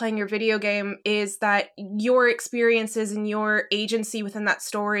down and playing your video game, is that your experiences and your agency within that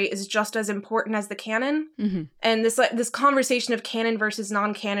story is just as important as the canon. And this conversation of canon versus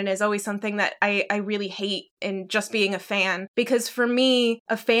non-canon is always something that I really hate in just being a fan, because for me,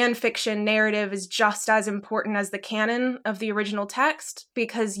 a fan fiction narrative is just as important as the canon of the original text,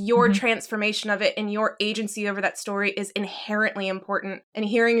 because because your transformation of it and your agency over that story is inherently important, and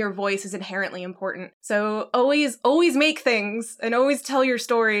hearing your voice is inherently important. So always make things and always tell your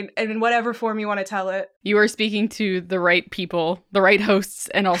story in whatever form you want to tell it. You are speaking to the right people, the right hosts,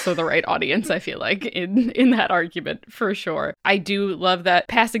 and also the right audience, I feel like, in that argument, for sure. I do love that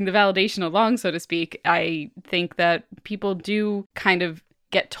passing the validation along, so to speak. I think that people do kind of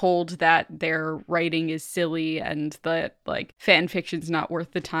get told that their writing is silly and that, like, fan fiction's not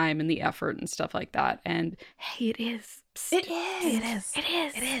worth the time and the effort and stuff like that. And hey, it is. Psst.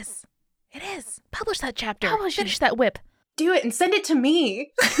 It is. Publish that chapter. Finish Finish that whip. Do it and send it to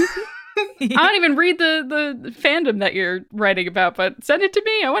me. I don't even read the fandom that you're writing about, but send it to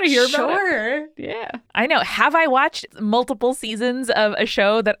me. I want to hear about it. Sure. Yeah. I know. Have I watched multiple seasons of a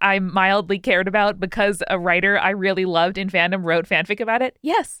show that I mildly cared about because a writer I really loved in fandom wrote fanfic about it?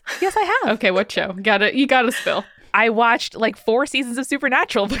 Yes. Yes, I have. Okay, what show? You gotta spill. I watched like 4 seasons of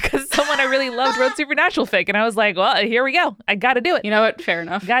Supernatural because someone I really loved wrote Supernatural fic. And I was like, well, here we go. I got to do it. You know what? Fair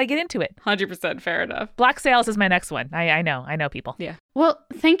enough. Got to get into it. 100% fair enough. Black Sails is my next one. I know people. Yeah. Well,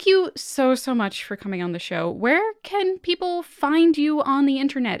 thank you so much for coming on the show. Where can people find you on the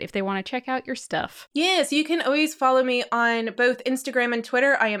internet if they want to check out your stuff? Yeah, so you can always follow me on both Instagram and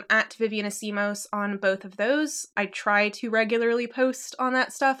Twitter. I am at Vivian Asimos on both of those. I try to regularly post on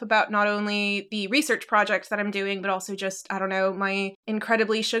that stuff about not only the research projects that I'm doing, but also just, I don't know, my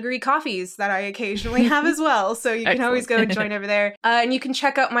incredibly sugary coffees that I occasionally have as well. So you can always go and join over there. And you can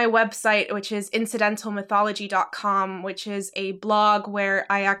check out my website, which is incidentalmythology.com, which is a blog where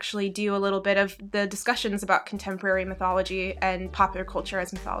I actually do a little bit of the discussions about contemporary mythology and popular culture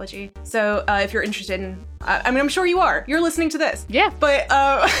as mythology. So if you're interested in, I'm sure you are. You're listening to this. Yeah. But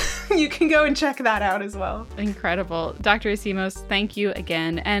you can go and check that out as well. Incredible. Dr. Asimos, thank you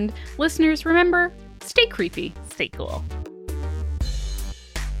again. And listeners, remember, stay creepy. Stay cool.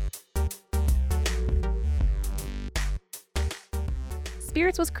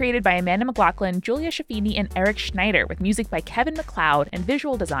 Spirits was created by Amanda McLaughlin, Julia Shaffini, and Eric Schneider, with music by Kevin MacLeod and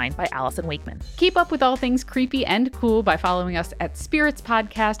visual design by Allison Wakeman. Keep up with all things creepy and cool by following us at Spirits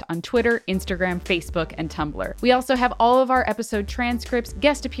Podcast on Twitter, Instagram, Facebook, and Tumblr. We also have all of our episode transcripts,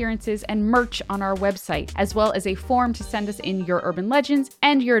 guest appearances, and merch on our website, as well as a form to send us in your urban legends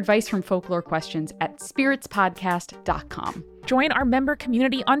and your advice from folklore questions at spiritspodcast.com. Join our member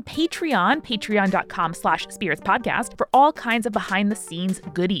community on Patreon, patreon.com/spiritspodcast, for all kinds of behind-the-scenes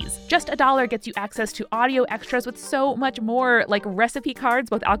goodies. Just $1 gets you access to audio extras with so much more, like recipe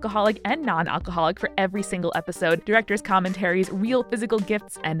cards, both alcoholic and non-alcoholic, for every single episode, director's commentaries, real physical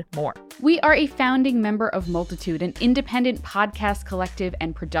gifts, and more. We are a founding member of Multitude, an independent podcast collective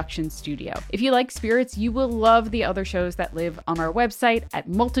and production studio. If you like Spirits, you will love the other shows that live on our website at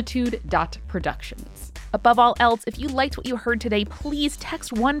multitude.productions. Above all else, if you liked what you heard today, please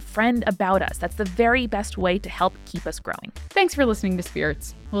text one friend about us. That's the very best way to help keep us growing. Thanks for listening to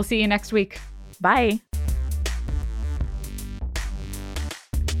Spirits. We'll see you next week. Bye.